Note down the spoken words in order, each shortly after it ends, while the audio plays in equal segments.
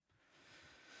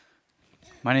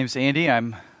My name's Andy.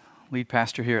 I'm lead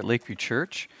pastor here at Lakeview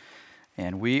Church,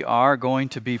 and we are going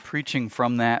to be preaching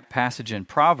from that passage in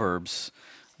Proverbs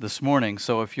this morning.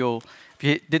 So if you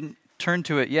didn't turn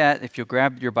to it yet, if you'll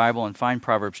grab your Bible and find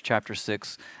Proverbs chapter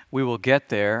 6, we will get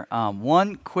there.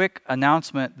 One quick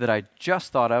announcement that I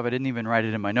just thought of, I didn't even write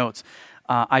it in my notes.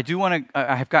 I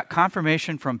have got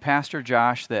confirmation from Pastor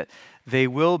Josh that they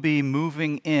will be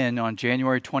moving in on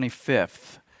January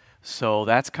 25th. So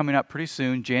that's coming up pretty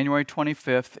soon. January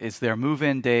 25th is their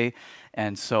move-in day,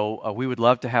 and so we would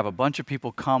love to have a bunch of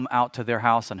people come out to their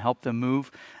house and help them move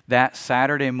that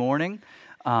Saturday morning.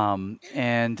 The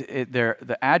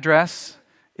address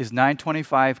is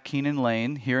 925 Keenan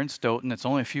Lane here in Stoughton. It's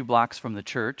only a few blocks from the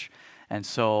church, and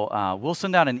so we'll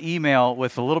send out an email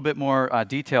with a little bit more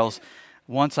details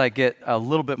once I get a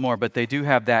little bit more, but they do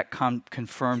have that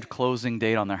confirmed closing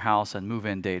date on their house, and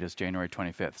move-in date is January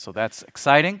 25th. So that's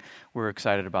exciting. We're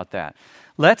excited about that.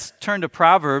 Let's turn to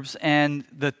Proverbs, and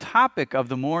the topic of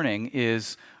the morning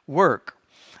is work.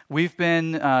 We've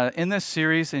been in this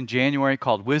series in January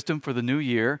called Wisdom for the New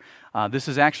Year. This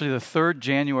is actually the third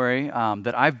January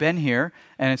that I've been here,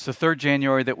 and it's the third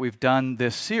January that we've done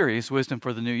this series, Wisdom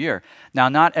for the New Year. Now,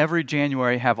 not every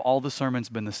January have all the sermons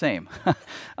been the same.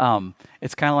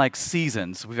 It's kind of like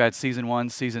seasons. We've had season 1,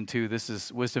 season 2. This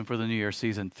is Wisdom for the New Year,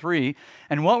 season 3.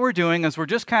 And what we're doing is we're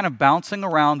just kind of bouncing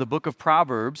around the book of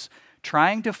Proverbs,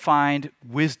 trying to find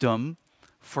wisdom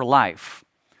for life.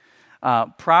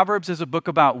 Proverbs is a book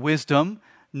about wisdom.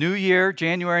 New Year,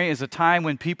 January, is a time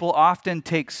when people often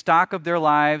take stock of their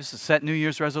lives, set New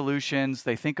Year's resolutions.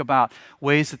 They think about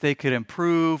ways that they could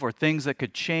improve or things that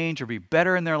could change or be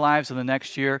better in their lives in the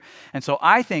next year. And so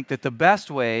I think that the best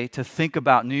way to think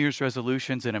about New Year's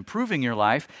resolutions and improving your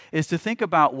life is to think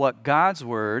about what God's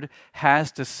Word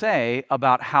has to say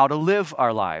about how to live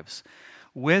our lives.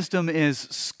 Wisdom is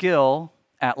skill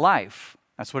at life.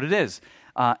 That's what it is.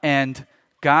 And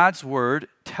God's Word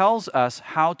tells us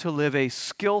how to live a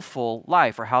skillful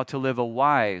life or how to live a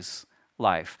wise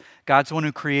life. God's the one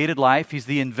who created life. He's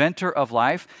the inventor of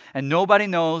life, and nobody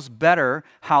knows better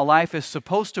how life is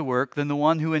supposed to work than the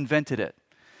one who invented it.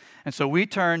 And so we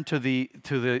turn to the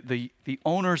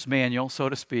owner's manual, so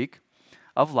to speak,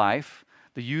 of life,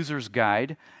 the user's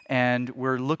guide, and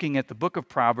we're looking at the book of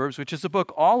Proverbs, which is a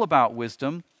book all about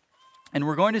wisdom. And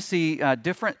we're going to see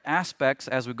different aspects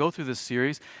as we go through this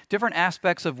series, different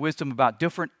aspects of wisdom about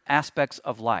different aspects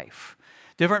of life,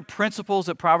 different principles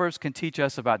that Proverbs can teach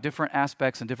us about different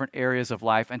aspects and different areas of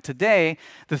life. And today,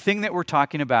 the thing that we're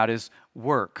talking about is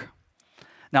work.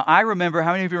 Now, I remember,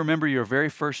 how many of you remember your very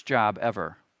first job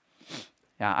ever?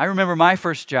 Yeah, I remember my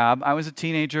first job. I was a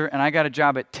teenager, and I got a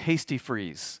job at Tasty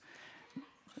Freeze.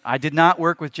 I did not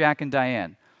work with Jack and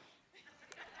Diane.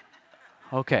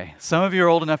 Okay, some of you are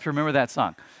old enough to remember that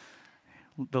song.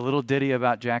 The little ditty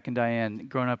about Jack and Diane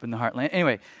growing up in the heartland.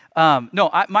 Anyway,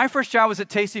 my first job was at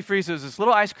Tasty Freeze. It was this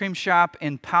little ice cream shop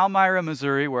in Palmyra,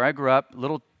 Missouri, where I grew up,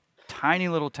 tiny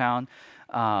little town,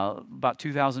 about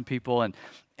 2,000 people.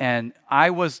 And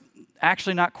I was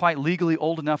actually not quite legally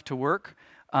old enough to work,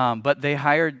 but they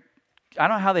hired, I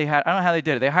don't know how they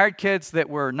did it. They hired kids that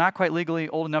were not quite legally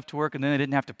old enough to work, and then they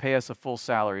didn't have to pay us a full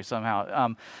salary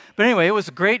somehow. But anyway, it was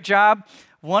a great job.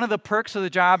 One of the perks of the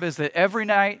job is that every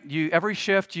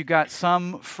shift, you got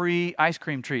some free ice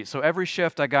cream treat. So every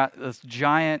shift, I got this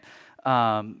giant,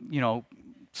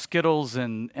 Skittles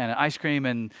and ice cream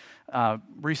and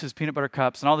Reese's peanut butter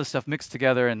cups and all this stuff mixed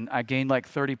together, and I gained like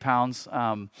 30 pounds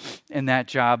in that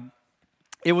job.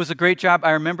 It was a great job.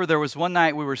 I remember there was one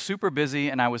night we were super busy,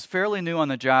 and I was fairly new on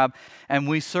the job, and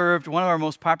one of our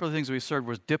most popular things we served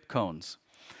was dip cones.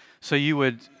 So you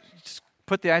would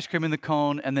put the ice cream in the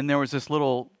cone, and then there was this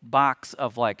little box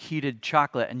of like heated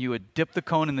chocolate, and you would dip the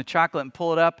cone in the chocolate and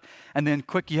pull it up, and then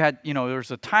there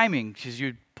was a timing, because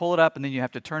you'd pull it up, and then you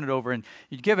have to turn it over, and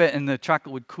you'd give it, and the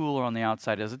chocolate would cool on the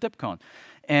outside as a dip cone.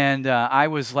 And I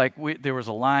was like, there was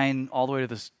a line all the way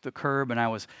to the curb, and I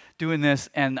was doing this,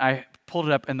 and I pulled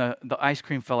it up, and the ice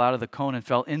cream fell out of the cone and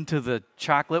fell into the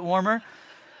chocolate warmer.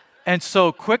 And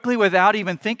so quickly, without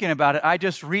even thinking about it, I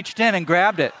just reached in and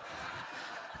grabbed it.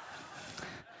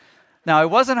 Now, it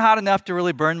wasn't hot enough to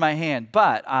really burn my hand,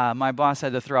 but my boss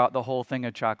had to throw out the whole thing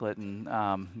of chocolate, and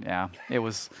it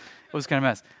was kind of a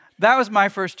mess. That was my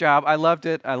first job. I loved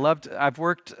it. I've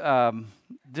worked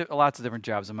lots of different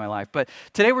jobs in my life. But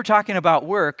today we're talking about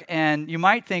work, and you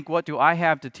might think, what do I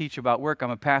have to teach about work?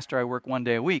 I'm a pastor. I work one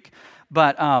day a week.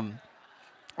 But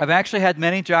I've actually had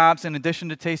many jobs in addition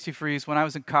to Tasty Freeze. When I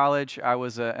was in college, I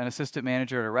was an assistant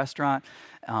manager at a restaurant,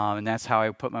 and that's how I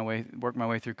worked my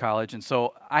way through college. And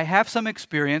so I have some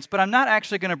experience, but I'm not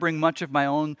actually going to bring much of my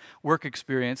own work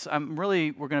experience.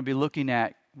 We're going to be looking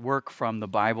at work from the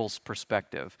Bible's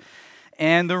perspective.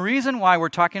 And the reason why we're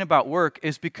talking about work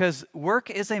is because work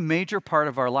is a major part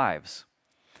of our lives.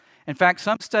 In fact,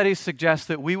 some studies suggest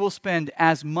that we will spend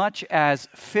as much as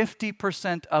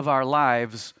 50% of our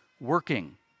lives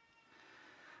working.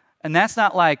 And that's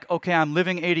not like, okay, I'm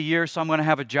living 80 years, so I'm going to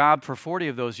have a job for 40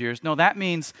 of those years. No, that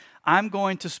means I'm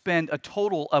going to spend a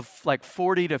total of like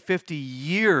 40 to 50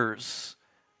 years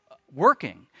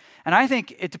working. And I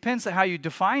think it depends on how you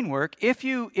define work. If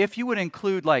you would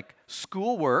include like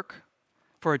school work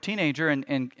for a teenager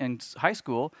in high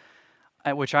school,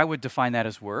 which I would define that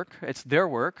as work, it's their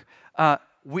work,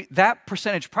 that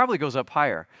percentage probably goes up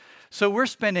higher. So we're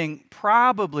spending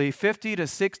probably 50 to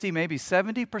 60, maybe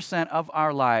 70% of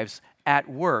our lives at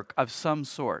work of some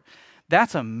sort.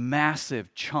 That's a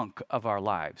massive chunk of our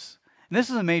lives. And this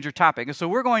is a major topic. And so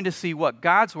we're going to see what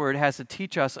God's Word has to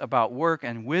teach us about work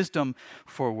and wisdom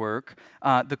for work.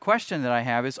 The question that I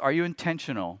have is, are you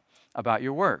intentional about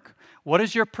your work? What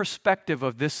is your perspective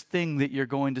of this thing that you're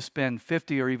going to spend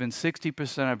 50 or even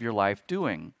 60% of your life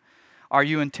doing? Are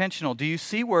you intentional? Do you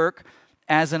see work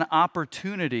as an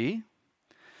opportunity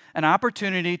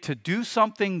to do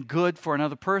something good for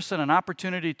another person, an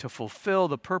opportunity to fulfill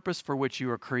the purpose for which you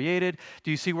were created?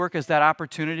 Do you see work as that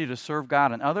opportunity to serve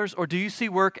God and others? Or do you see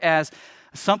work as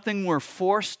something we're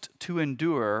forced to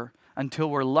endure until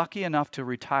we're lucky enough to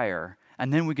retire,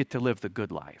 and then we get to live the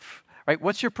good life? Right?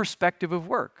 What's your perspective of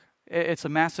work? It's a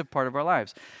massive part of our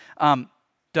lives.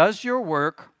 Does your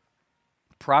work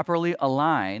properly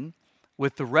align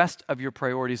with the rest of your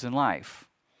priorities in life?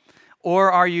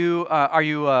 Or do you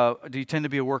tend to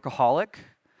be a workaholic,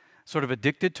 sort of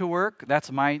addicted to work?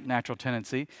 That's my natural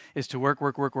tendency, is to work.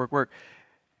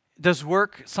 Does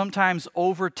work sometimes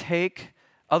overtake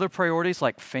other priorities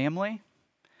like family?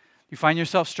 You find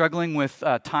yourself struggling with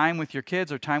time with your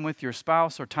kids or time with your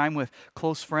spouse or time with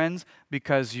close friends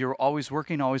because you're always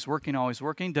working.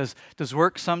 Does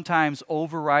work sometimes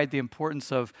override the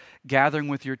importance of gathering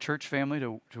with your church family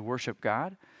to worship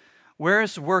God? Where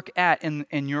is work at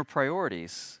in your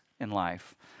priorities in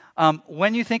life?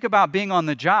 When you think about being on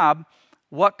the job,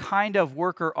 what kind of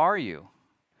worker are you?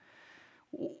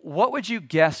 What would you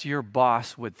guess your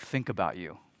boss would think about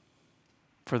you?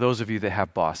 For those of you that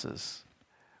have bosses,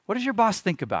 what does your boss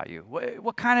think about you?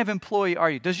 What kind of employee are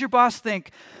you? Does your boss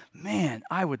think, man,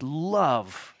 I would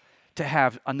love to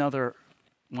have another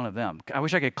one of them. I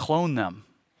wish I could clone them.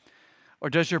 Or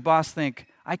does your boss think,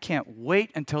 I can't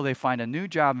wait until they find a new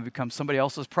job and become somebody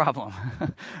else's problem,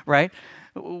 right?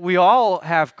 We all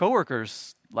have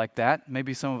coworkers like that.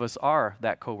 Maybe some of us are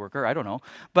that coworker. I don't know.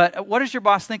 But what does your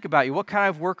boss think about you? What kind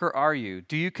of worker are you?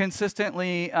 Do you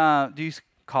consistently, do you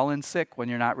call in sick when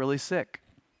you're not really sick?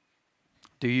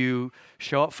 Do you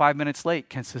show up 5 minutes late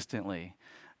consistently?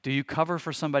 Do you cover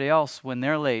for somebody else when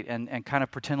they're late and kind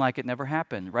of pretend like it never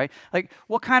happened, right? Like,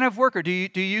 what kind of worker? Do you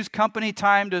use company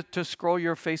time to scroll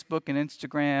your Facebook and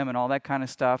Instagram and all that kind of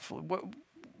stuff?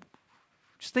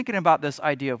 Just thinking about this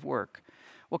idea of work.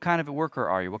 What kind of a worker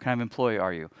are you? What kind of employee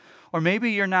are you? Or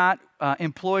maybe you're not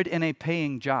employed in a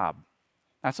paying job.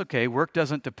 That's okay. Work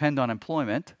doesn't depend on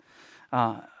employment.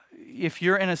 If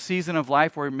you're in a season of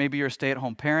life where maybe you're a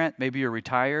stay-at-home parent, maybe you're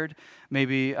retired,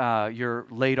 maybe you're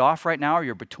laid off right now or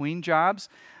you're between jobs,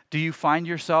 do you find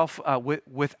yourself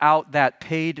without that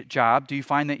paid job? Do you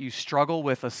find that you struggle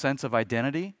with a sense of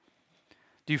identity?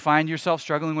 Do you find yourself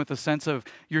struggling with a sense of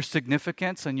your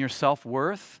significance and your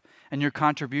self-worth and your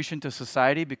contribution to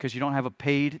society because you don't have a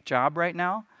paid job right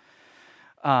now?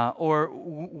 Or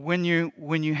when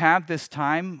you have this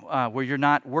time where you're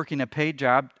not working a paid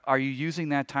job, are you using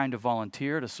that time to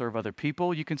volunteer, to serve other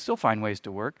people? You can still find ways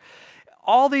to work.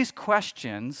 All these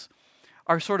questions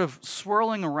are sort of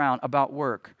swirling around about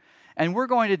work. And we're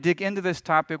going to dig into this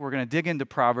topic. We're going to dig into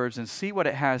Proverbs and see what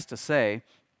it has to say.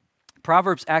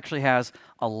 Proverbs actually has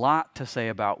a lot to say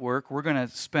about work. We're going to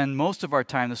spend most of our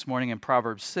time this morning in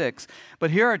Proverbs 6,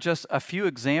 but here are just a few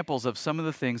examples of some of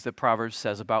the things that Proverbs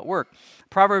says about work.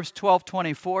 Proverbs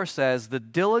 12:24 says, "The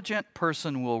diligent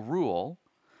person will rule,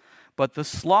 but the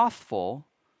slothful,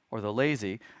 or the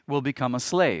lazy, will become a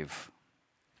slave."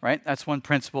 Right? That's one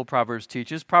principle Proverbs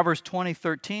teaches. Proverbs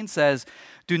 20:13 says,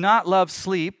 "Do not love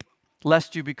sleep,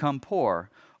 lest you become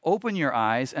poor. Open your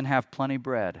eyes and have plenty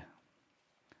bread."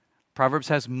 Proverbs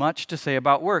has much to say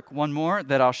about work. One more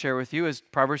that I'll share with you is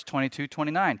Proverbs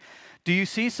 22:29. "Do you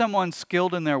see someone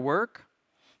skilled in their work?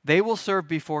 They will serve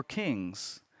before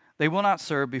kings. They will not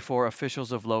serve before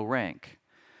officials of low rank.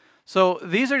 So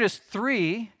these are just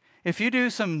three. If you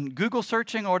do some Google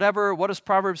searching or whatever, what does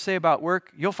Proverbs say about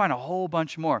work? You'll find a whole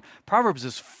bunch more. Proverbs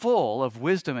is full of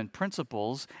wisdom and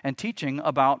principles and teaching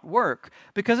about work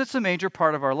because it's a major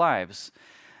part of our lives.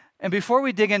 And before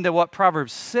we dig into what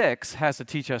Proverbs 6 has to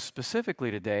teach us specifically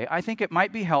today, I think it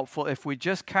might be helpful if we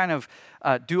just kind of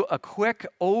do a quick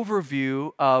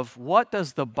overview of what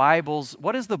is the Bible's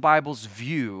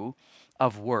view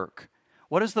of work.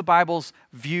 What is the Bible's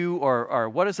view or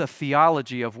what is a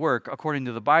theology of work according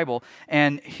to the Bible?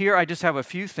 And here I just have a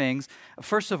few things.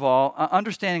 First of all,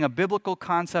 understanding a biblical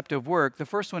concept of work. The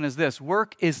first one is this: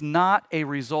 work is not a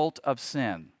result of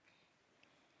sin.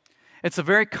 It's a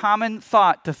very common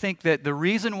thought to think that the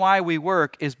reason why we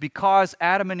work is because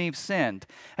Adam and Eve sinned.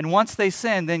 And once they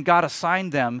sinned, then God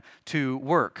assigned them to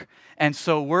work. And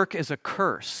so work is a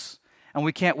curse. And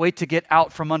we can't wait to get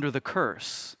out from under the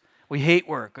curse. We hate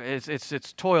work.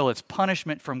 It's toil. It's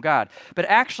punishment from God. But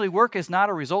actually, work is not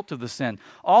a result of the sin.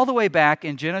 All the way back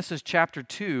in Genesis chapter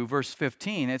 2, verse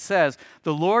 15, it says,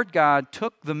 the Lord God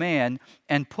took the man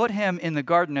and put him in the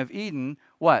Garden of Eden,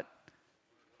 what?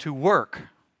 To work.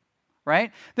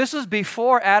 Right? This was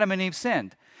before Adam and Eve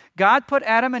sinned. God put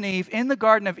Adam and Eve in the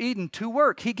Garden of Eden to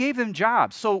work. He gave them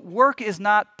jobs. So work is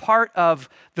not part of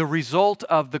the result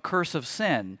of the curse of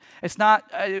sin. It's not.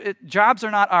 Jobs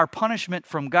are not our punishment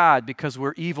from God because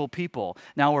we're evil people.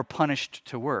 Now we're punished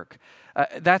to work.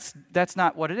 That's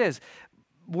not what it is.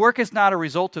 Work is not a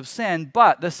result of sin,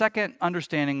 but the second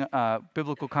understanding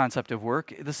biblical concept of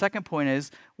work, the second point is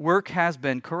work has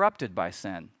been corrupted by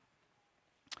sin.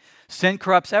 Sin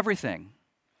corrupts everything.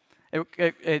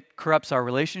 It corrupts our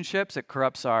relationships, it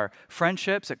corrupts our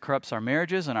friendships, it corrupts our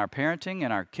marriages and our parenting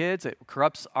and our kids, it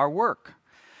corrupts our work.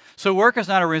 So work is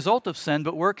not a result of sin,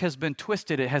 but work has been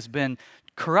twisted, it has been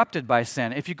corrupted by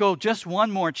sin. If you go just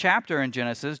one more chapter in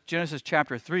Genesis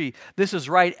chapter 3, this is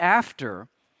right after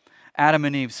Adam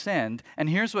and Eve sinned, and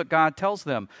here's what God tells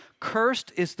them: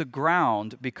 cursed is the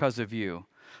ground because of you.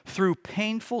 Through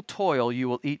painful toil, you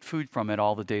will eat food from it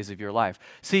all the days of your life.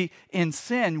 See, in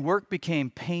sin, work became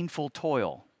painful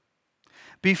toil.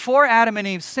 Before Adam and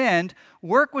Eve sinned,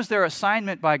 work was their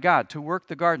assignment by God to work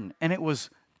the garden. And it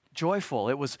was joyful.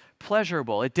 It was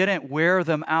pleasurable. It didn't wear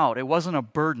them out. It wasn't a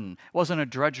burden. It wasn't a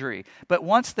drudgery. But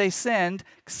once they sinned,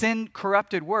 sin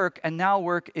corrupted work, and now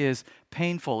work is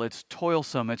painful. It's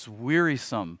toilsome. It's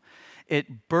wearisome.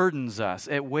 It burdens us.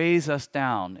 It weighs us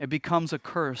down. It becomes a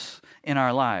curse in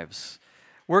our lives.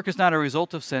 Work is not a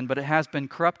result of sin, but it has been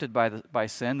corrupted by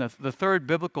sin. The third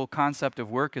biblical concept of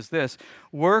work is this: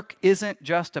 work isn't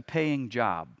just a paying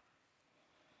job.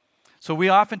 So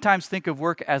we oftentimes think of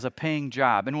work as a paying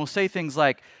job, and we'll say things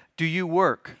like, do you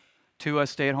work, to a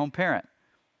stay-at-home parent?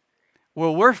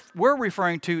 Well, we're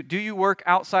referring to, do you work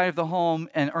outside of the home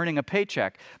and earning a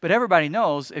paycheck? But everybody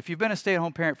knows, if you've been a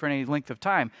stay-at-home parent for any length of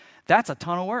time, that's a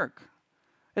ton of work.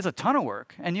 It's a ton of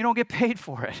work, and you don't get paid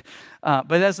for it. But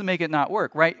it doesn't make it not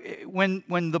work, right? When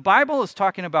the Bible is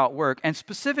talking about work, and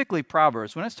specifically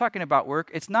Proverbs, when it's talking about work,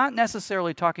 it's not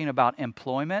necessarily talking about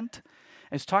employment.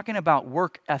 It's talking about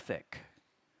work ethic.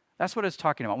 That's what it's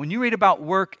talking about. When you read about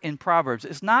work in Proverbs,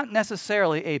 it's not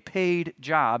necessarily a paid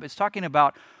job. It's talking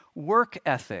about work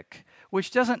ethic,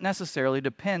 which doesn't necessarily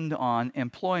depend on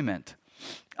employment.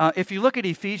 If you look at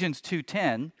Ephesians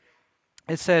 2:10,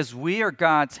 it says, we are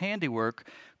God's handiwork,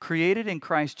 created in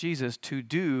Christ Jesus to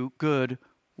do good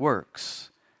works,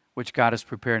 which God has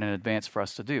prepared in advance for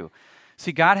us to do.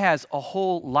 See, God has a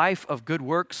whole life of good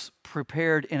works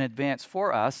prepared in advance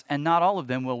for us, and not all of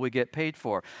them will we get paid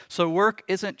for. So work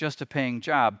isn't just a paying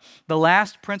job. The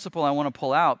last principle I want to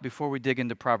pull out before we dig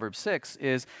into Proverbs 6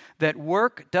 is that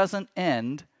work doesn't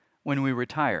end when we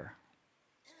retire.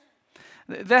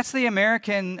 That's the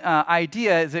American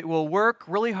idea, is that we'll work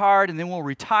really hard and then we'll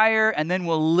retire and then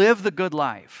we'll live the good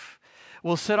life.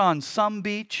 We'll sit on some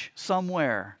beach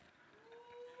somewhere.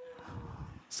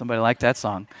 Somebody liked that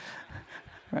song.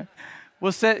 Right?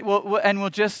 We'll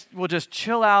just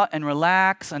chill out and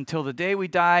relax until the day we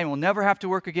die, and we'll never have to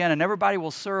work again, and everybody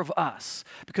will serve us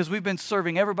because we've been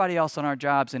serving everybody else on our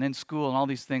jobs and in school and all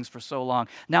these things for so long.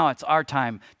 Now it's our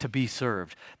time to be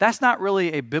served. That's not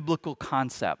really a biblical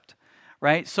concept,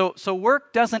 right? So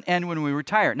work doesn't end when we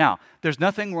retire. Now, there's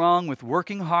nothing wrong with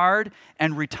working hard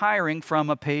and retiring from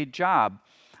a paid job,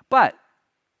 but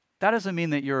that doesn't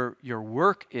mean that your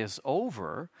work is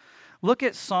over. Look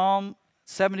at Psalm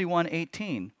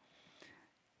 71:18.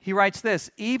 He writes this: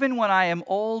 even when I am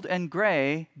old and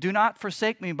gray, do not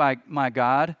forsake me, my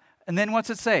God. And then what's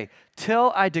it say?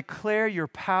 Till I declare your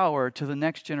power to the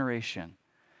next generation.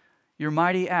 your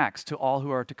mighty acts to all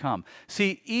who are to come.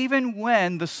 See, even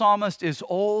when the psalmist is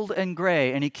old and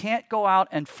gray and he can't go out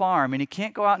and farm and he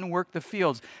can't go out and work the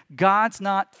fields, God's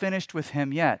not finished with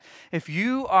him yet. If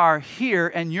you are here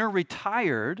and you're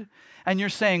retired and you're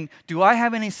saying, do I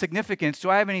have any significance? Do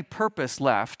I have any purpose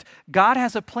left? God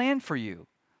has a plan for you.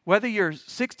 Whether you're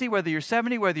 60, whether you're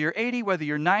 70, whether you're 80, whether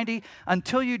you're 90,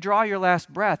 until you draw your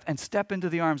last breath and step into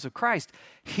the arms of Christ,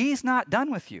 he's not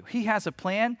done with you. He has a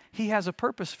plan. He has a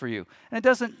purpose for you. And it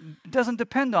doesn't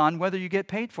depend on whether you get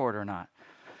paid for it or not.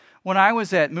 When I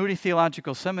was at Moody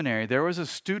Theological Seminary, there was a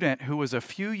student who was a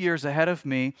few years ahead of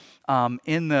me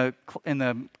in the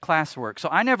classwork. So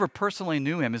I never personally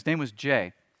knew him. His name was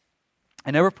Jay.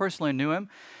 I never personally knew him,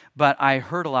 but I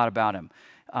heard a lot about him.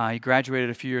 He graduated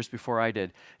a few years before I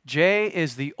did. Jay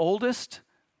is the oldest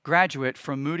graduate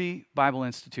from Moody Bible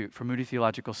Institute, from Moody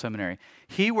Theological Seminary.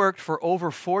 He worked for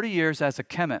over 40 years as a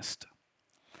chemist.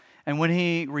 And when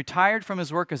he retired from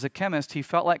his work as a chemist, he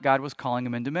felt like God was calling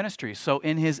him into ministry. So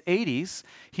in his 80s,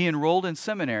 he enrolled in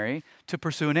seminary to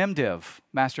pursue an MDiv,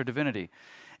 Master of Divinity.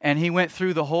 And he went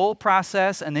through the whole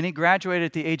process, and then he graduated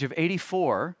at the age of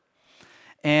 84.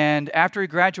 And after he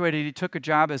graduated, he took a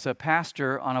job as a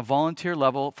pastor on a volunteer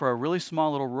level for a really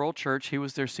small little rural church. He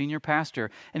was their senior pastor,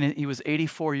 and he was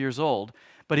 84 years old.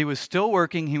 But he was still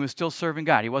working. He was still serving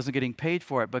God. He wasn't getting paid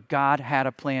for it, but God had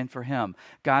a plan for him.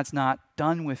 God's not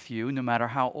done with you, no matter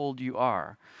how old you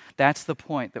are. That's the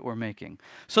point that we're making.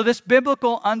 So this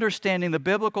biblical understanding, the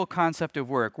biblical concept of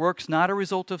work, work's not a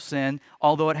result of sin,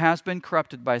 although it has been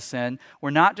corrupted by sin.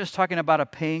 We're not just talking about a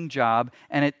paying job,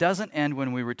 and it doesn't end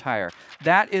when we retire.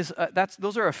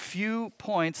 Those are a few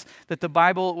points that the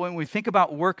Bible, when we think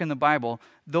about work in the Bible,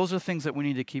 those are things that we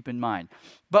need to keep in mind.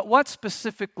 But what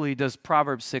specifically does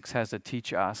Proverbs 6 have to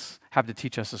teach us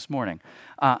this morning?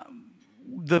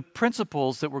 The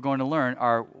principles that we're going to learn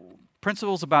are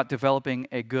principles about developing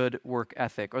a good work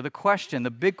ethic. Or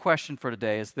the big question for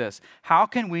today is this: how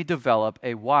can we develop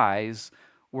a wise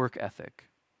work ethic?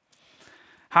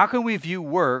 How can we view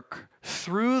work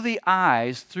through the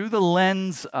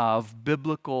lens of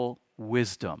biblical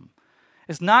wisdom?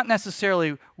 It's not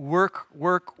necessarily work,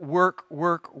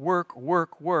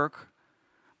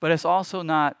 but it's also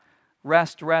not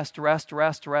rest,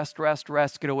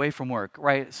 get away from work,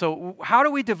 right? So how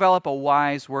do we develop a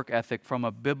wise work ethic from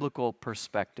a biblical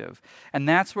perspective? And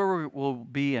that's where we'll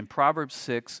be in Proverbs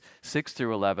 6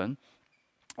 through 11.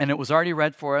 And it was already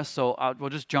read for us, so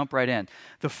we'll just jump right in.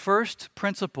 The first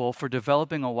principle for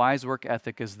developing a wise work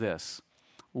ethic is this: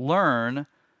 learn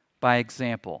by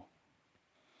example.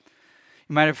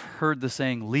 You might have heard the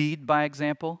saying, lead by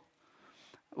example.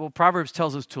 Well, Proverbs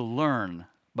tells us to learn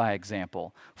by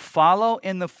example. Follow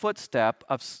in the footsteps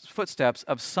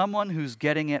of someone who's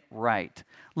getting it right.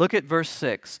 Look at verse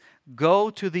 6. Go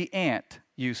to the ant,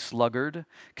 you sluggard.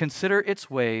 Consider its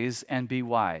ways and be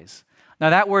wise. Now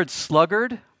that word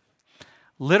sluggard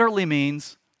literally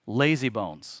means lazy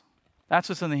bones. That's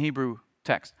what's in the Hebrew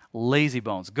text. Lazy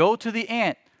bones. Go to the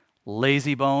ant,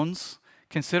 lazy bones.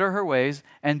 Consider her ways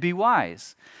and be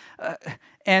wise.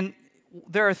 And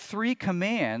there are three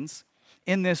commands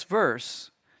in this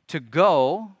verse: to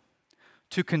go,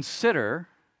 to consider,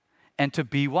 and to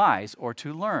be wise, or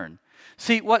to learn.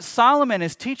 See, what Solomon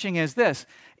is teaching is this: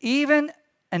 even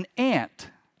an ant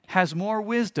has more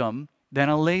wisdom than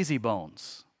a lazy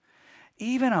bones.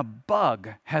 Even a bug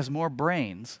has more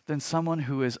brains than someone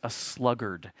who is a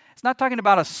sluggard. It's not talking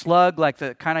about a slug like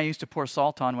the kind I used to pour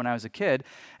salt on when I was a kid.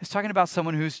 It's talking about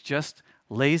someone who's just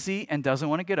lazy and doesn't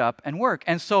want to get up and work.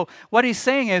 And so what he's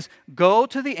saying is, go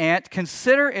to the ant,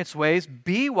 consider its ways,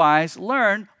 be wise,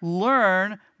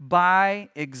 learn by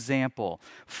example.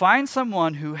 Find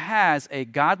someone who has a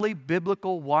godly,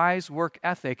 biblical, wise work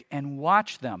ethic and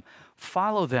watch them,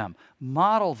 follow them,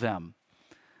 model them.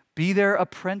 Be their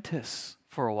apprentice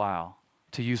for a while,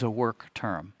 to use a work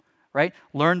term, right?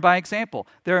 Learn by example.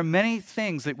 There are many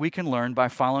things that we can learn by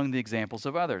following the examples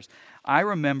of others. I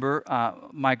remember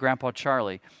my grandpa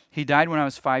Charlie. He died when I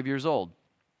was 5 years old.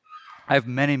 I have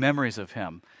many memories of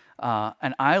him,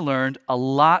 and I learned a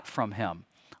lot from him,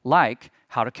 like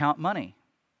how to count money,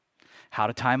 how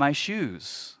to tie my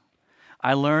shoes.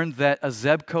 I learned that a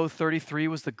Zebco 33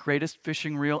 was the greatest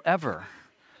fishing reel ever.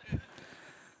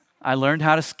 I learned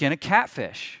how to skin a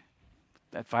catfish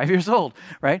at 5 years old,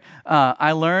 right?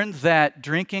 I learned that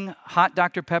drinking hot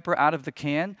Dr. Pepper out of the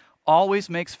can always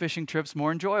makes fishing trips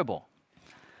more enjoyable.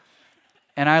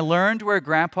 And I learned where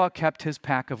Grandpa kept his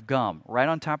pack of gum, right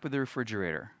on top of the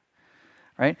refrigerator,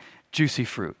 right? Juicy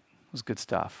fruit. It was good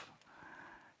stuff.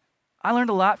 I learned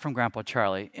a lot from Grandpa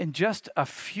Charlie in just a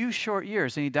few short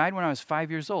years, and he died when I was 5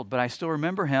 years old, but I still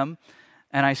remember him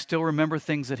and I still remember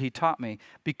things that he taught me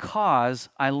because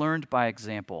I learned by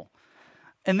example.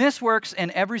 And this works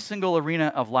in every single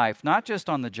arena of life, not just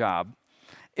on the job.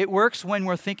 It works when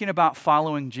we're thinking about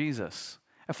following Jesus.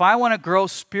 If I want to grow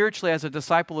spiritually as a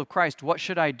disciple of Christ, what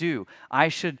should I do? I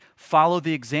should follow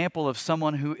the example of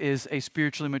someone who is a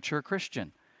spiritually mature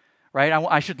Christian, right?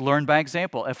 I should learn by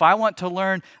example. If I want to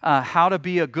learn how to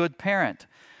be a good parent,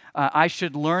 I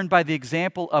should learn by the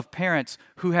example of parents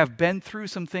who have been through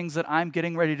some things that I'm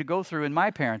getting ready to go through in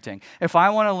my parenting. If I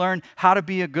want to learn how to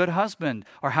be a good husband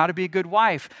or how to be a good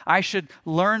wife, I should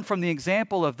learn from the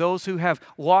example of those who have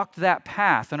walked that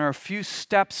path and are a few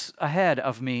steps ahead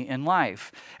of me in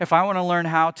life. If I want to learn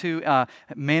how to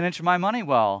manage my money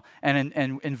well and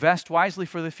invest wisely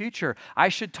for the future, I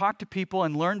should talk to people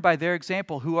and learn by their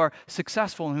example who are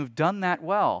successful and who've done that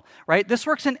well, right? This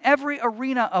works in every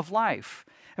arena of life.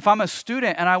 If I'm a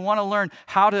student and I want to learn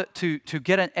how to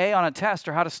get an A on a test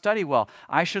or how to study well,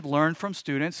 I should learn from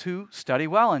students who study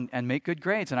well and make good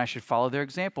grades, and I should follow their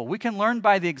example. We can learn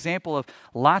by the example of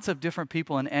lots of different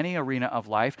people in any arena of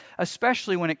life,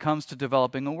 especially when it comes to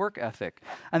developing a work ethic.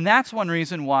 And that's one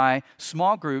reason why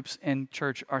small groups in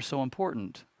church are so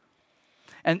important.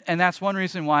 And that's one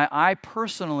reason why I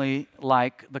personally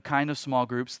like the kind of small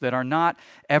groups that are not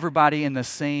everybody in the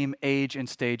same age and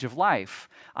stage of life.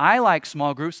 I like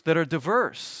small groups that are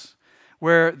diverse,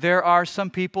 where there are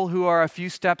some people who are a few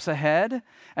steps ahead,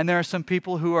 and there are some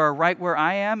people who are right where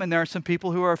I am, and there are some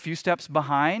people who are a few steps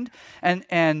behind, and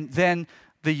then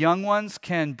the young ones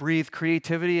can breathe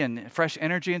creativity and fresh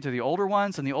energy into the older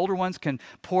ones, and the older ones can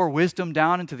pour wisdom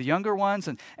down into the younger ones.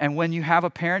 And when you have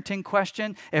a parenting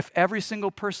question, if every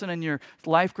single person in your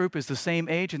life group is the same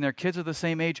age and their kids are the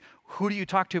same age, who do you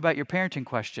talk to about your parenting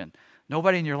question?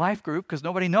 Nobody in your life group, because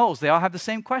nobody knows. They all have the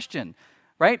same question,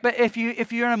 right? But if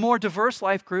you're in a more diverse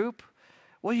life group,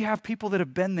 well, you have people that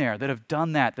have been there, that have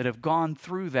done that have gone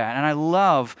through that. And I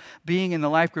love being in the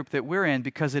life group that we're in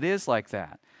because it is like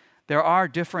that. There are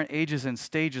different ages and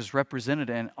stages represented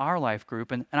in our life group,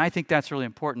 and I think that's really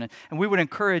important. And we would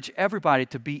encourage everybody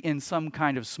to be in some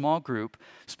kind of small group,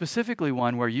 specifically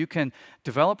one where you can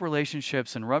develop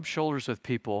relationships and rub shoulders with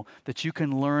people that you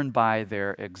can learn by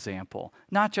their example,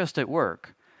 not just at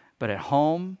work, but at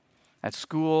home, at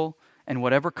school, and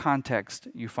whatever context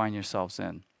you find yourselves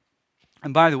in.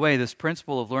 And by the way, this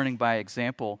principle of learning by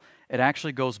example, it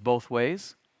actually goes both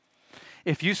ways.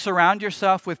 If you surround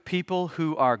yourself with people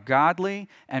who are godly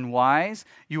and wise,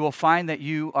 you will find that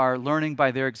you are learning by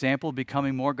their example,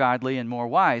 becoming more godly and more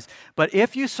wise. But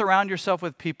if you surround yourself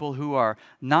with people who are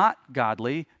not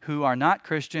godly, who are not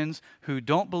Christians, who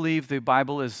don't believe the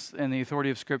Bible is in the authority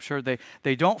of Scripture,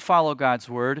 they don't follow God's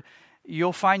word,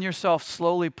 you'll find yourself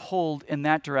slowly pulled in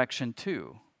that direction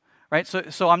too. Right?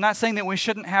 So I'm not saying that we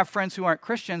shouldn't have friends who aren't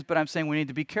Christians, but I'm saying we need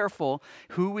to be careful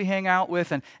who we hang out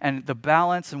with and the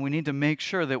balance, and we need to make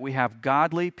sure that we have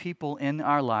godly people in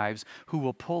our lives who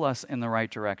will pull us in the right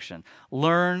direction.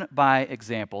 Learn by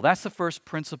example. That's the first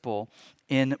principle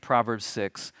in Proverbs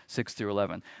 6 through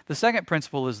 11. The second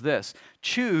principle is this: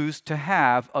 choose to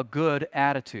have a good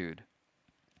attitude.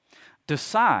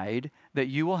 Decide that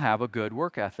you will have a good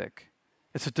work ethic.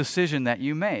 It's a decision that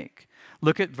you make.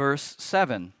 Look at verse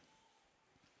 7.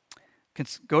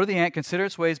 Go to the ant, consider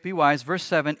its ways, be wise. Verse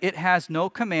 7, it has no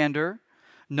commander,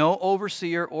 no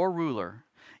overseer or ruler,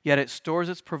 yet it stores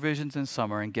its provisions in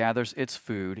summer and gathers its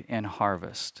food in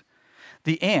harvest.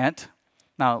 The ant,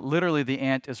 now literally the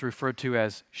ant is referred to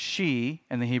as she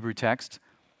in the Hebrew text.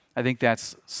 I think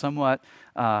that's somewhat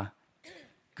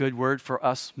good word for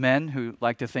us men who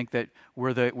like to think that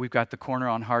we've got the corner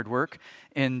on hard work.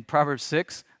 In Proverbs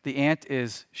 6, the ant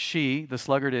is she, the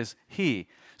sluggard is he.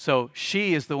 So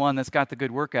she is the one that's got the good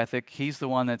work ethic. He's the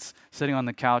one that's sitting on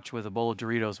the couch with a bowl of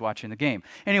Doritos watching the game.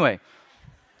 Anyway,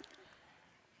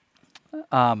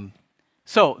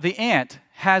 so the ant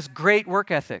has great work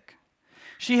ethic.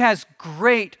 She has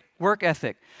great work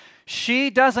ethic. She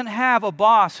doesn't have a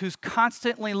boss who's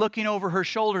constantly looking over her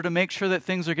shoulder to make sure that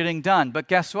things are getting done. But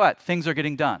guess what? Things are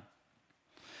getting done.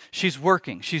 She's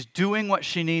working. She's doing what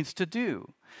she needs to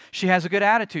do. She has a good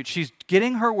attitude. She's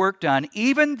getting her work done,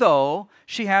 even though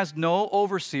she has no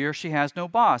overseer, she has no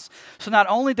boss. So not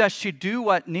only does she do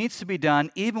what needs to be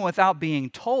done, even without being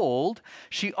told,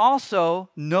 she also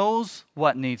knows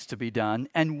what needs to be done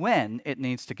and when it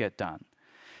needs to get done.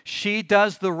 She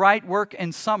does the right work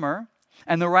in summer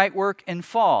and the right work in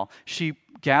fall. She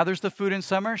gathers the food in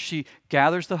summer, she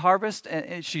gathers the harvest,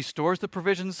 and she stores the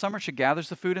provisions in summer, she gathers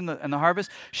the food in the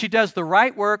harvest. She does the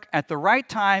right work at the right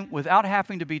time without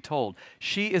having to be told.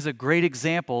 She is a great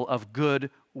example of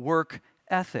good work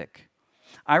ethic.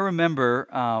 I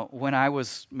remember when I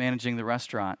was managing the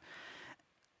restaurant,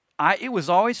 it was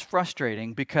always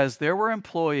frustrating because there were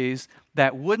employees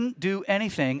that wouldn't do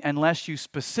anything unless you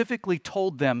specifically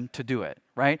told them to do it,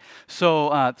 right?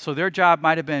 So their job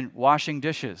might have been washing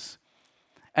dishes.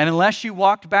 And unless you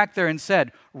walked back there and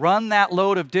said, run that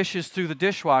load of dishes through the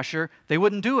dishwasher, they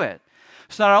wouldn't do it.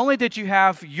 So not only did you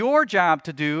have your job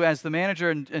to do as the manager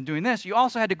and doing this, you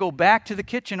also had to go back to the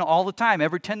kitchen all the time,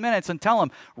 every 10 minutes, and tell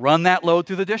them, run that load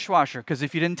through the dishwasher. Because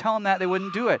if you didn't tell them that, they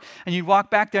wouldn't do it. And you'd walk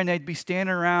back there and they'd be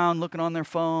standing around looking on their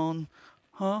phone.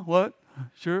 Huh? What?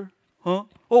 Sure? Huh?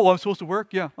 Oh, I'm supposed to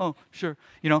work? Yeah. Oh, sure.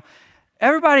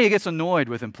 Everybody gets annoyed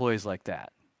with employees like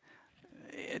that.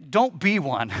 Don't be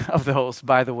one of those,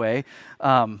 by the way.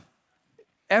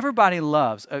 Everybody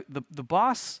loves, the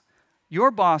boss. Your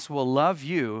boss will love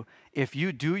you if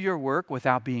you do your work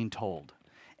without being told,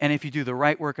 and if you do the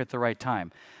right work at the right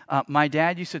time. My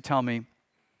dad used to tell me,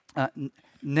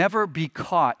 never be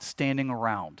caught standing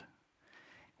around.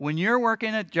 When you're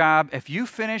working a job, if you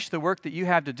finish the work that you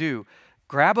have to do,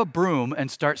 grab a broom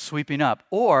and start sweeping up.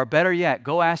 Or better yet,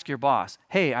 go ask your boss,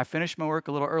 hey, I finished my work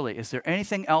a little early. Is there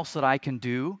anything else that I can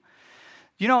do?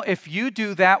 If you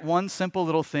do that one simple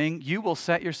little thing, you will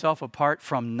set yourself apart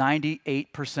from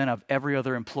 98% of every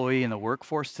other employee in the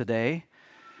workforce today.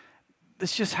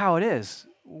 It's just how it is.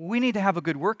 We need to have a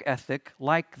good work ethic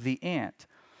like the ant.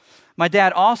 My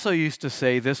dad also used to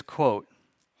say this quote,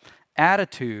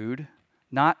 attitude,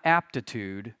 not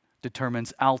aptitude,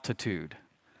 determines altitude.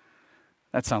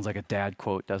 That sounds like a dad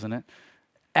quote, doesn't it?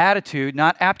 Attitude,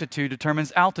 not aptitude,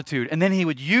 determines altitude. And then he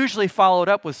would usually follow it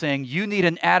up with saying, you need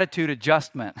an attitude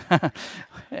adjustment.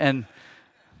 And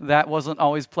that wasn't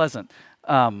always pleasant.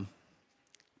 But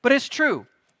it's true.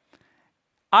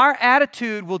 Our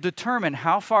attitude will determine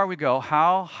how far we go,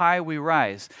 how high we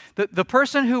rise. The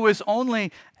person who is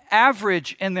only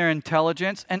average in their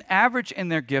intelligence and average in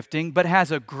their gifting, but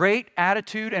has a great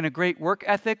attitude and a great work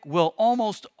ethic, will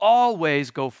almost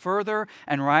always go further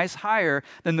and rise higher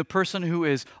than the person who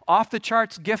is off the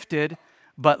charts gifted,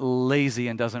 but lazy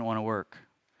and doesn't want to work.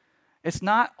 It's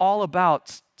not all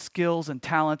about skills and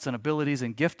talents and abilities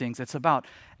and giftings. It's about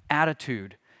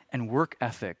attitude and work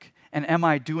ethic. And am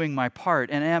I doing my part?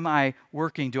 And am I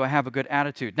working? Do I have a good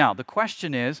attitude? Now, the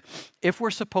question is, if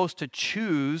we're supposed to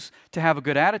choose to have a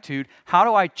good attitude, how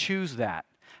do I choose that?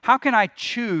 How can I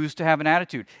choose to have an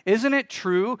attitude? Isn't it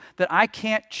true that I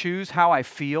can't choose how I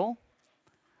feel?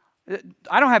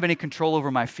 I don't have any control over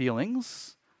my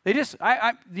feelings. How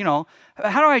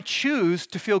do I choose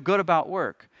to feel good about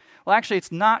work? Well, actually,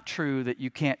 it's not true that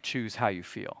you can't choose how you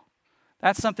feel.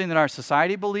 That's something that our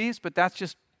society believes, but that's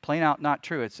just plain out not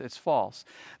true. It's false.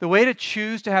 The way to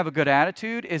choose to have a good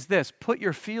attitude is this: put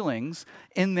your feelings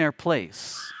in their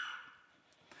place.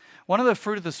 One of the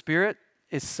fruit of the Spirit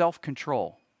is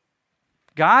self-control.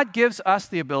 God gives us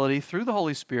the ability through the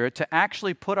Holy Spirit to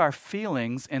actually put our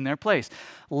feelings in their place.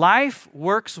 Life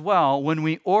works well when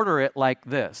we order it like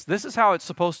this. This is how it's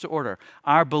supposed to order.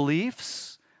 Our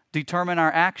beliefs determine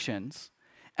our actions,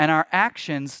 and our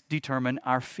actions determine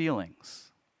our feelings.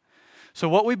 So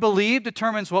what we believe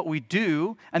determines what we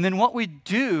do, and then what we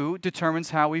do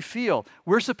determines how we feel.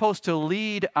 We're supposed to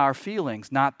lead our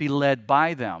feelings, not be led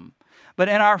by them. But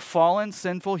in our fallen,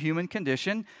 sinful human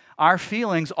condition, our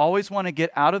feelings always want to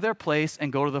get out of their place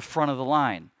and go to the front of the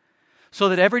line. So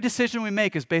that every decision we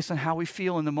make is based on how we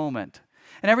feel in the moment.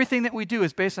 And everything that we do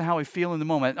is based on how we feel in the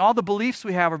moment. And all the beliefs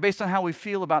we have are based on how we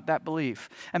feel about that belief.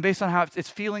 And based on how it's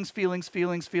feelings,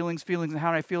 and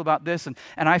how I feel about this. And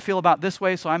I feel about this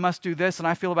way, so I must do this. And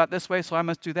I feel about this way, so I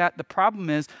must do that. The problem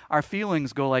is our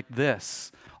feelings go like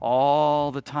this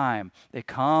all the time. They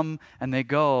come and they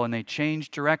go and they change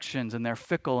directions and they're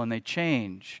fickle and they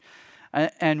change.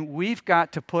 And we've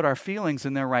got to put our feelings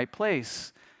in their right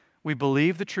place. We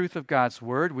believe the truth of God's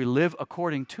word. We live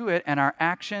according to it. And our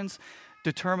actions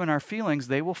determine our feelings.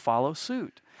 They will follow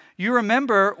suit. You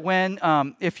remember when,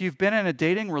 if you've been in a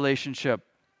dating relationship,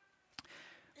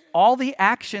 all the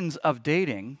actions of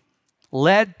dating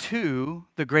led to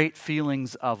the great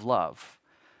feelings of love.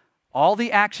 All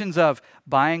the actions of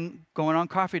going on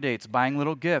coffee dates, buying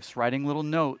little gifts, writing little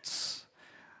notes,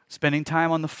 spending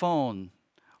time on the phone,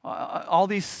 all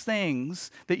these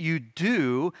things that you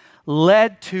do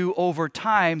led to, over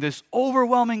time, this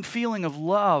overwhelming feeling of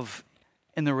love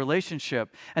in the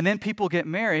relationship. And then people get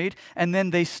married, and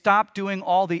then they stop doing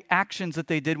all the actions that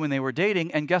they did when they were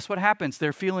dating, and guess what happens?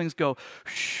 Their feelings go,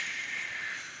 shh.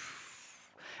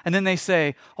 And then they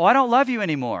say, oh, I don't love you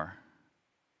anymore.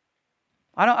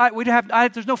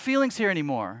 There's no feelings here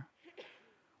anymore.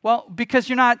 Well, because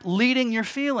you're not leading your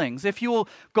feelings. If you will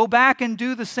go back and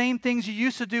do the same things you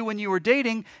used to do when you were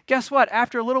dating, guess what?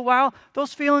 After a little while,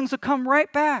 those feelings will come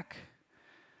right back.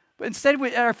 But instead,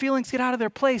 our feelings get out of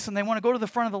their place and they want to go to the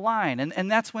front of the line.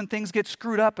 And that's when things get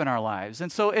screwed up in our lives.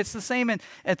 And so it's the same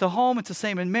at the home. It's the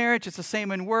same in marriage. It's the same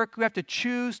in work. We have to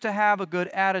choose to have a good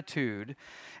attitude.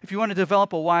 If you want to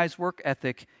develop a wise work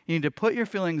ethic, you need to put your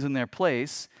feelings in their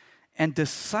place and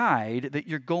decide that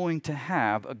you're going to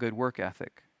have a good work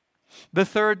ethic. The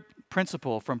third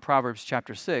principle from Proverbs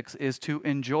chapter 6 is to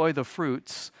enjoy the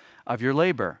fruits of your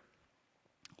labor.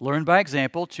 Learn by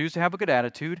example, choose to have a good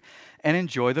attitude, and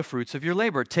enjoy the fruits of your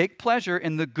labor. Take pleasure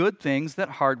in the good things that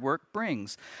hard work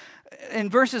brings. In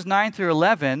verses 9 through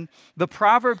 11, the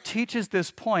proverb teaches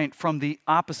this point from the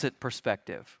opposite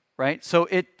perspective, right? So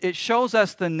it shows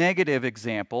us the negative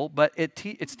example, but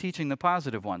it's teaching the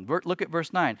positive one. Look at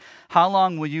verse 9. How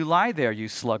long will you lie there, you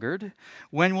sluggard?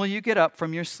 When will you get up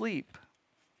from your sleep?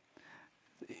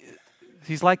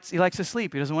 He likes to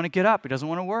sleep. He doesn't want to get up. He doesn't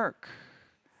want to work.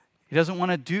 He doesn't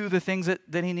want to do the things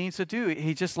that he needs to do.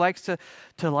 He just likes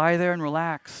to lie there and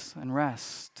relax and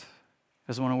rest.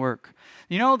 Doesn't want to work.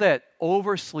 You know that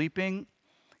oversleeping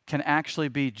can actually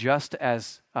be just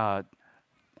as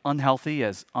unhealthy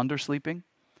as undersleeping?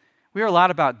 We hear a lot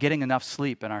about getting enough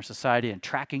sleep in our society and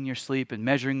tracking your sleep and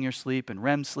measuring your sleep and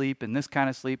REM sleep and this kind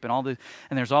of sleep and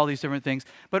there's all these different things.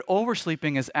 But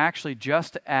oversleeping is actually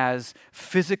just as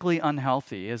physically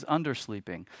unhealthy as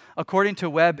undersleeping. According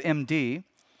to WebMD,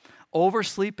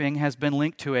 oversleeping has been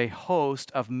linked to a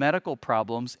host of medical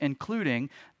problems, including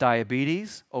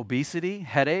diabetes, obesity,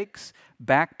 headaches,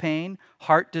 back pain,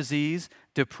 heart disease,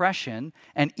 depression,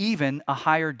 and even a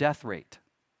higher death rate.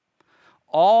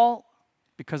 All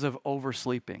because of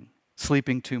oversleeping,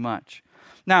 sleeping too much.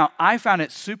 Now, I found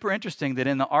it super interesting that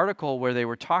in the article where they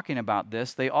were talking about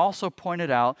this, they also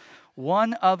pointed out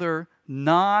one other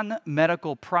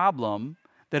non-medical problem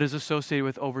that is associated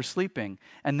with oversleeping,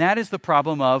 and that is the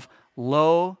problem of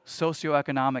low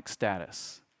socioeconomic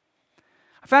status.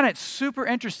 I found it super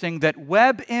interesting that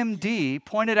WebMD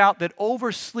pointed out that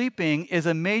oversleeping is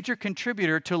a major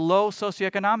contributor to low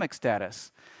socioeconomic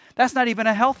status. That's not even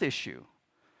a health issue,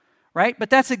 right? But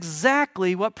that's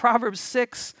exactly what Proverbs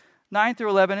 6, 9 through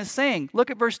 11 is saying.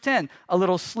 Look at verse 10. A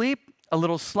little sleep, a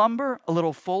little slumber, a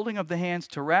little folding of the hands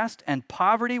to rest, and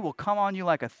poverty will come on you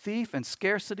like a thief, and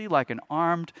scarcity like an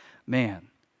armed man.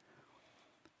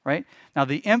 Right? Now,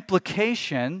 the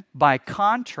implication, by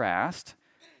contrast,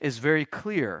 is very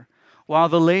clear. While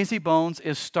the lazy bones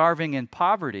is starving in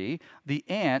poverty, the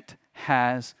ant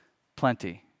has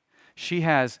plenty. She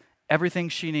has everything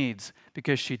she needs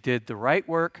because she did the right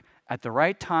work at the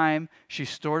right time. She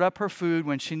stored up her food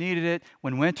when she needed it.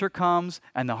 When winter comes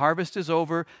and the harvest is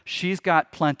over, she's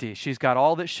got plenty. She's got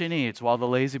all that she needs, while the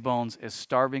lazy bones is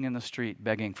starving in the street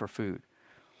begging for food.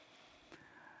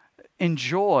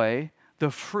 Enjoy the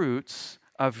fruits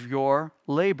of your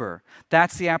labor.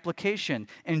 That's the application.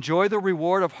 Enjoy the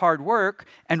reward of hard work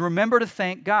and remember to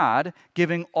thank God,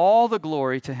 giving all the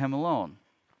glory to Him alone.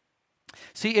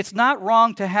 See, it's not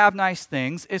wrong to have nice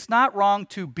things. It's not wrong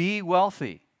to be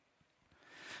wealthy.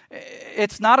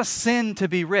 It's not a sin to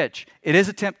be rich. It is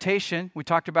a temptation. We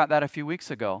talked about that a few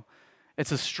weeks ago.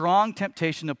 It's a strong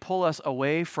temptation to pull us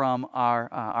away from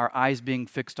our eyes being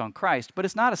fixed on Christ, but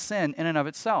it's not a sin in and of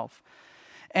itself.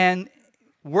 And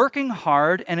working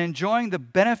hard and enjoying the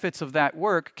benefits of that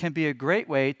work can be a great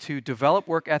way to develop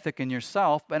work ethic in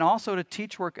yourself and also to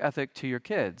teach work ethic to your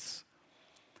kids.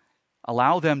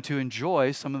 Allow them to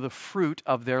enjoy some of the fruit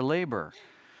of their labor.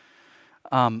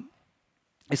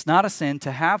 It's not a sin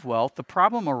to have wealth. The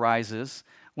problem arises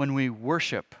when we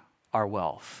worship our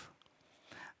wealth.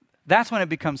 That's when it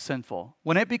becomes sinful.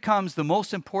 When it becomes the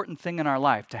most important thing in our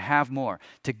life, to have more,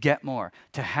 to get more,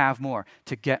 to have more,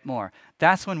 to get more.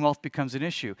 That's when wealth becomes an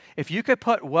issue. If you could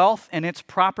put wealth in its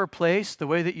proper place, the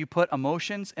way that you put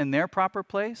emotions in their proper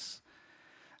place,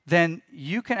 then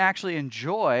you can actually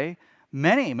enjoy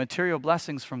many material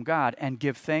blessings from God and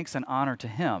give thanks and honor to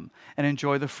Him and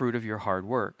enjoy the fruit of your hard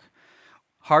work.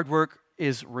 Hard work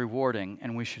is rewarding,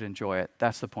 and we should enjoy it.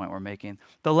 That's the point we're making.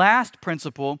 The last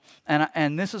principle,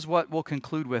 and this is what we'll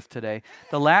conclude with today,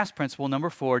 the last principle, number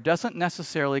 4, doesn't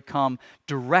necessarily come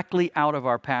directly out of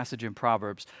our passage in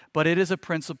Proverbs, but it is a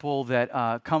principle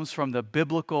that comes from the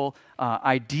biblical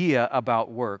idea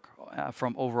about work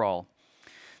from overall.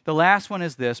 The last one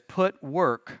is this: put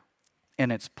work in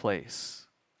its place.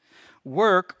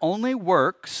 Work only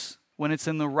works when it's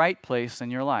in the right place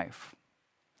in your life.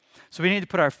 So we need to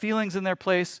put our feelings in their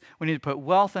place. We need to put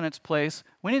wealth in its place.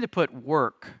 We need to put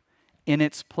work in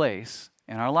its place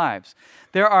in our lives.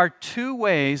 There are 2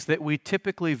 ways that we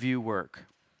typically view work.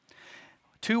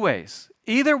 2 ways.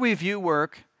 Either we view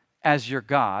work as your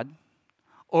God,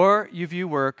 or you view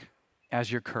work as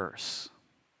your curse.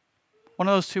 One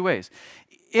of those 2 ways.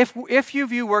 if you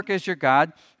view work as your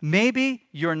God, maybe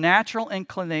your natural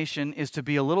inclination is to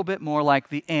be a little bit more like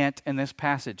the ant in this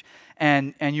passage,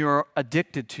 and you're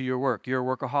addicted to your work. You're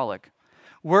a workaholic.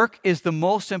 Work is the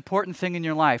most important thing in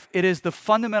your life. It is the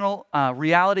fundamental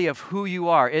reality of who you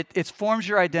are. It forms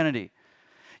your identity.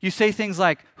 You say things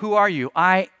like, who are you?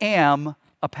 I am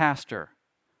a pastor.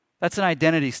 That's an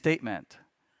identity statement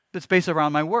that's based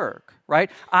around my work, right?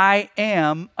 I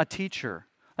am a teacher.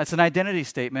 That's an identity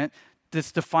statement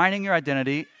that's defining your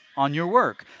identity on your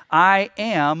work. I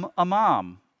am a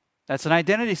mom. That's an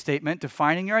identity statement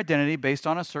defining your identity based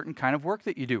on a certain kind of work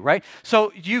that you do, right?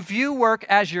 So you view work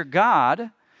as your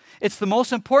God. It's the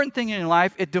most important thing in your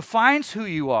life. It defines who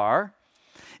you are.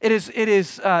 It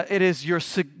is your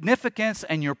significance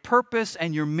and your purpose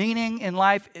and your meaning in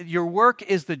life. Your work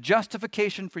is the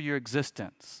justification for your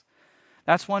existence.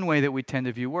 That's one way that we tend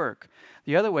to view work.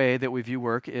 The other way that we view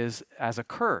work is as a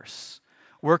curse.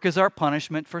 Work is our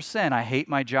punishment for sin. I hate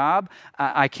my job.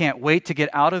 I can't wait to get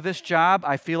out of this job.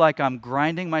 I feel like I'm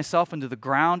grinding myself into the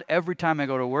ground every time I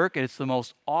go to work. It's the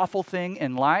most awful thing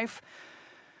in life.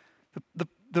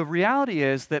 The reality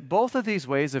is that both of these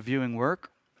ways of viewing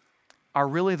work are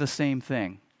really the same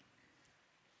thing.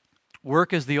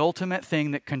 Work is the ultimate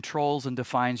thing that controls and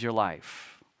defines your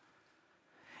life.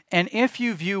 And if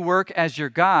you view work as your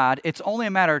God, it's only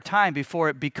a matter of time before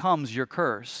it becomes your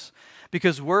curse.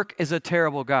 Because work is a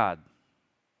terrible God.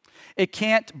 It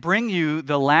can't bring you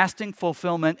the lasting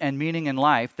fulfillment and meaning in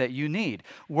life that you need.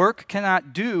 Work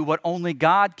cannot do what only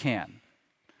God can.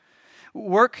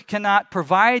 Work cannot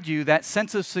provide you that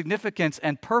sense of significance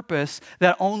and purpose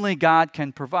that only God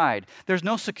can provide. There's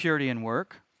no security in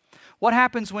work. What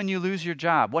happens when you lose your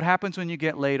job? What happens when you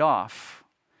get laid off?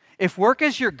 If work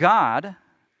is your God,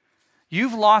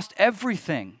 you've lost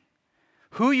everything.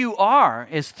 Who you are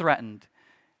is threatened.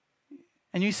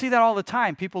 And you see that all the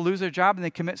time. People lose their job and they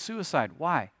commit suicide.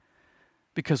 Why?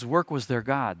 Because work was their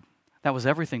God. That was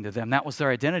everything to them. That was their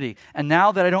identity. And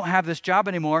now that I don't have this job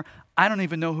anymore, I don't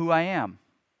even know who I am.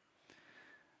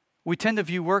 We tend to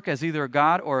view work as either a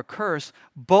God or a curse.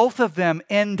 Both of them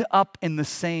end up in the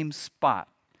same spot,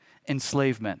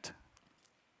 enslavement.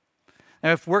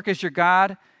 Now, if work is your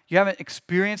God, you haven't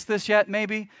experienced this yet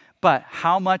maybe, but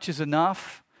how much is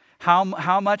enough?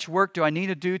 How much work do I need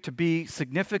to do to be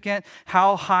significant?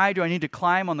 How high do I need to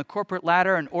climb on the corporate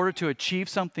ladder in order to achieve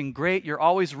something great? You're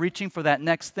always reaching for that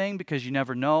next thing because you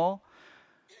never know.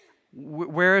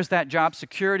 Where is that job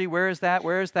security? Where is that?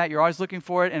 Where is that? You're always looking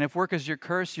for it. And if work is your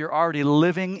curse, you're already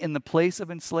living in the place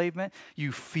of enslavement.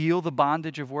 You feel the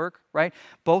bondage of work, right?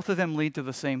 Both of them lead to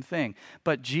the same thing.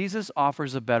 But Jesus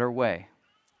offers a better way.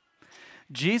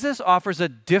 Jesus offers a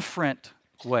different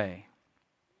way.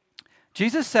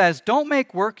 Jesus says, don't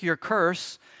make work your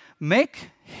curse. Make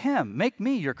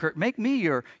me your curse. Make me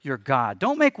your God.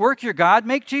 Don't make work your God.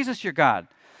 Make Jesus your God.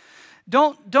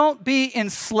 Don't be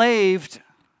enslaved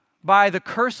by the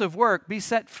curse of work. Be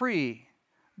set free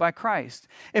by Christ.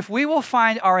 If we will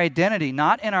find our identity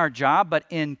not in our job, but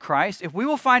in Christ, if we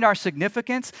will find our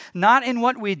significance not in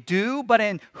what we do, but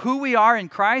in who we are in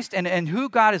Christ and who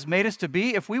God has made us to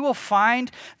be, if we will find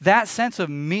that sense of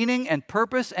meaning and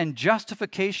purpose and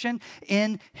justification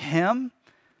in Him,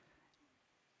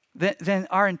 then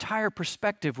our entire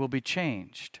perspective will be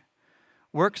changed.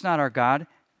 Work's not our God.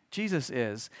 Jesus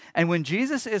is. And when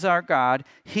Jesus is our God,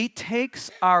 He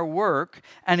takes our work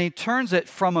and He turns it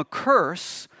from a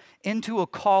curse into a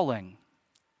calling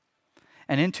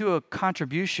and into a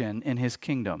contribution in His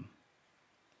kingdom.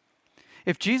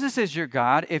 If Jesus is your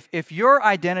God, if your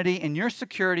identity and your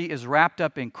security is wrapped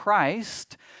up in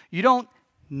Christ, you don't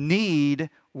need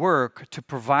work to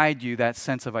provide you that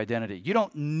sense of identity. You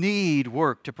don't need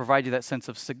work to provide you that sense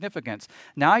of significance.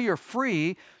 Now you're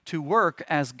free to work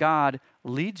as God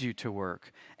leads you to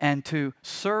work and to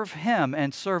serve Him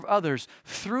and serve others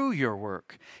through your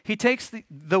work. He takes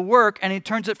the work and He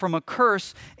turns it from a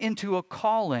curse into a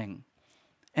calling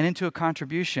and into a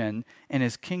contribution in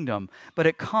His kingdom. But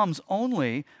it comes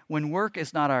only when work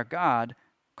is not our God,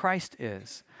 Christ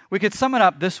is. We could sum it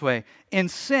up this way. In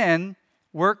sin,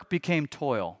 work became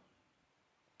toil.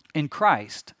 In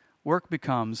Christ, work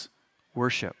becomes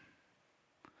worship.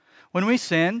 When we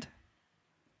sinned,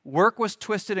 work was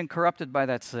twisted and corrupted by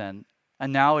that sin,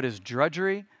 and now it is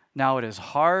drudgery, now it is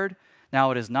hard,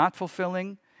 now it is not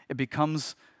fulfilling. It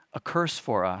becomes a curse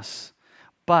for us.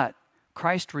 But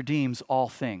Christ redeems all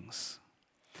things.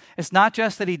 It's not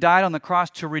just that he died on the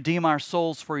cross to redeem our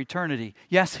souls for eternity.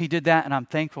 Yes, he did that, and I'm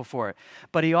thankful for it.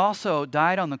 But he also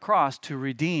died on the cross to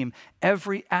redeem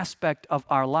every aspect of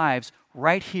our lives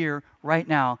right here, right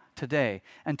now, today,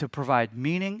 and to provide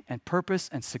meaning and purpose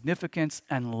and significance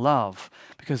and love,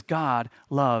 because God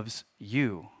loves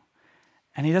you.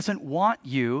 And he doesn't want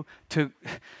you to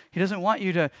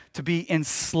be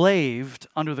enslaved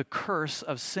under the curse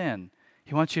of sin.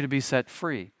 He wants you to be set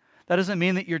free. That doesn't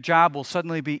mean that your job will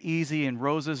suddenly be easy and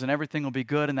roses and everything will be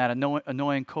good and that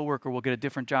annoying coworker will get a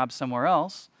different job somewhere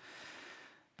else.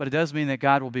 But it does mean that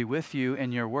God will be with you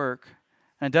in your work.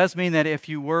 And it does mean that if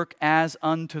you work as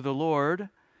unto the Lord,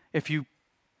 if you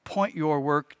point your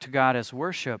work to God as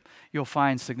worship, you'll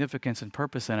find significance and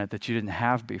purpose in it that you didn't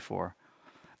have before.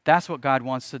 That's what God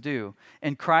wants to do.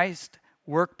 In Christ,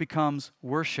 work becomes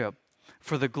worship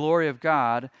for the glory of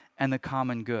God and the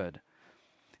common good.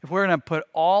 If we're going to put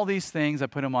all these things, I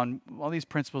put them on all these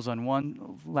principles on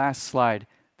one last slide.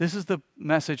 This is the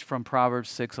message from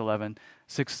Proverbs 6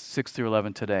 through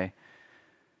 11 today.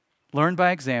 Learn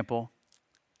by example,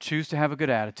 choose to have a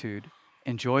good attitude,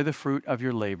 enjoy the fruit of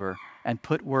your labor, and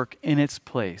put work in its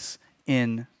place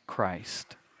in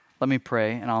Christ. Let me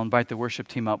pray, and I'll invite the worship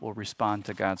team up. We'll respond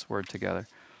to God's word together.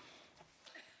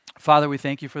 Father, we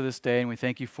thank you for this day, and we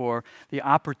thank you for the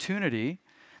opportunity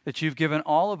that you've given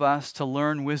all of us to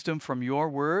learn wisdom from your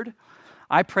word.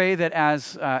 I pray that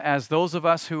as those of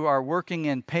us who are working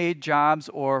in paid jobs,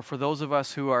 or for those of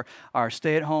us who are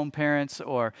stay-at-home parents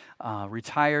or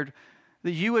retired,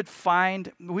 that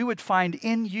we would find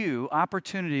in you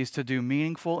opportunities to do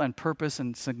meaningful and purpose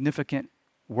and significant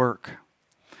work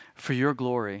for your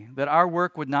glory. That our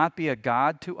work would not be a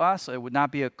god to us, it would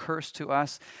not be a curse to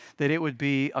us, that it would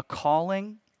be a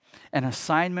calling, an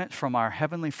assignment from our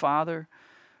Heavenly Father,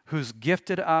 who's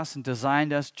gifted us and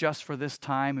designed us just for this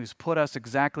time, who's put us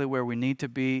exactly where we need to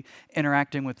be,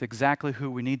 interacting with exactly who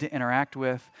we need to interact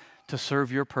with to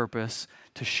serve your purpose,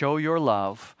 to show your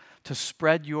love, to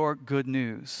spread your good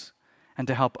news, and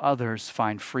to help others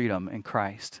find freedom in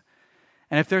Christ.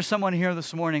 And if there's someone here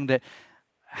this morning that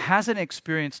hasn't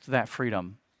experienced that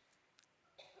freedom,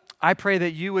 I pray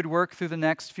that you would work through the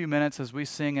next few minutes as we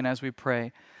sing and as we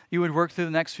pray. You would work through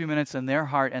the next few minutes in their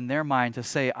heart and their mind to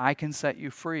say, I can set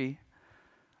you free.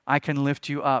 I can lift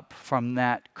you up from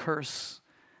that curse,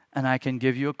 and I can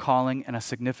give you a calling and a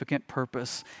significant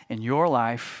purpose in your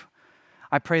life.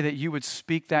 I pray that you would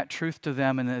speak that truth to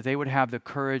them and that they would have the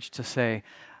courage to say,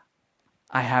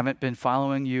 I haven't been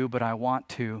following you, but I want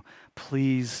to.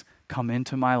 Please come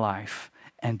into my life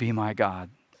and be my God.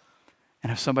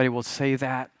 And if somebody will say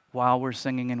that while we're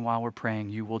singing and while we're praying,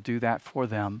 you will do that for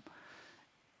them.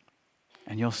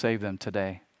 And you'll save them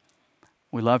today.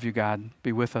 We love you, God.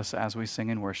 Be with us as we sing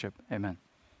and worship. Amen.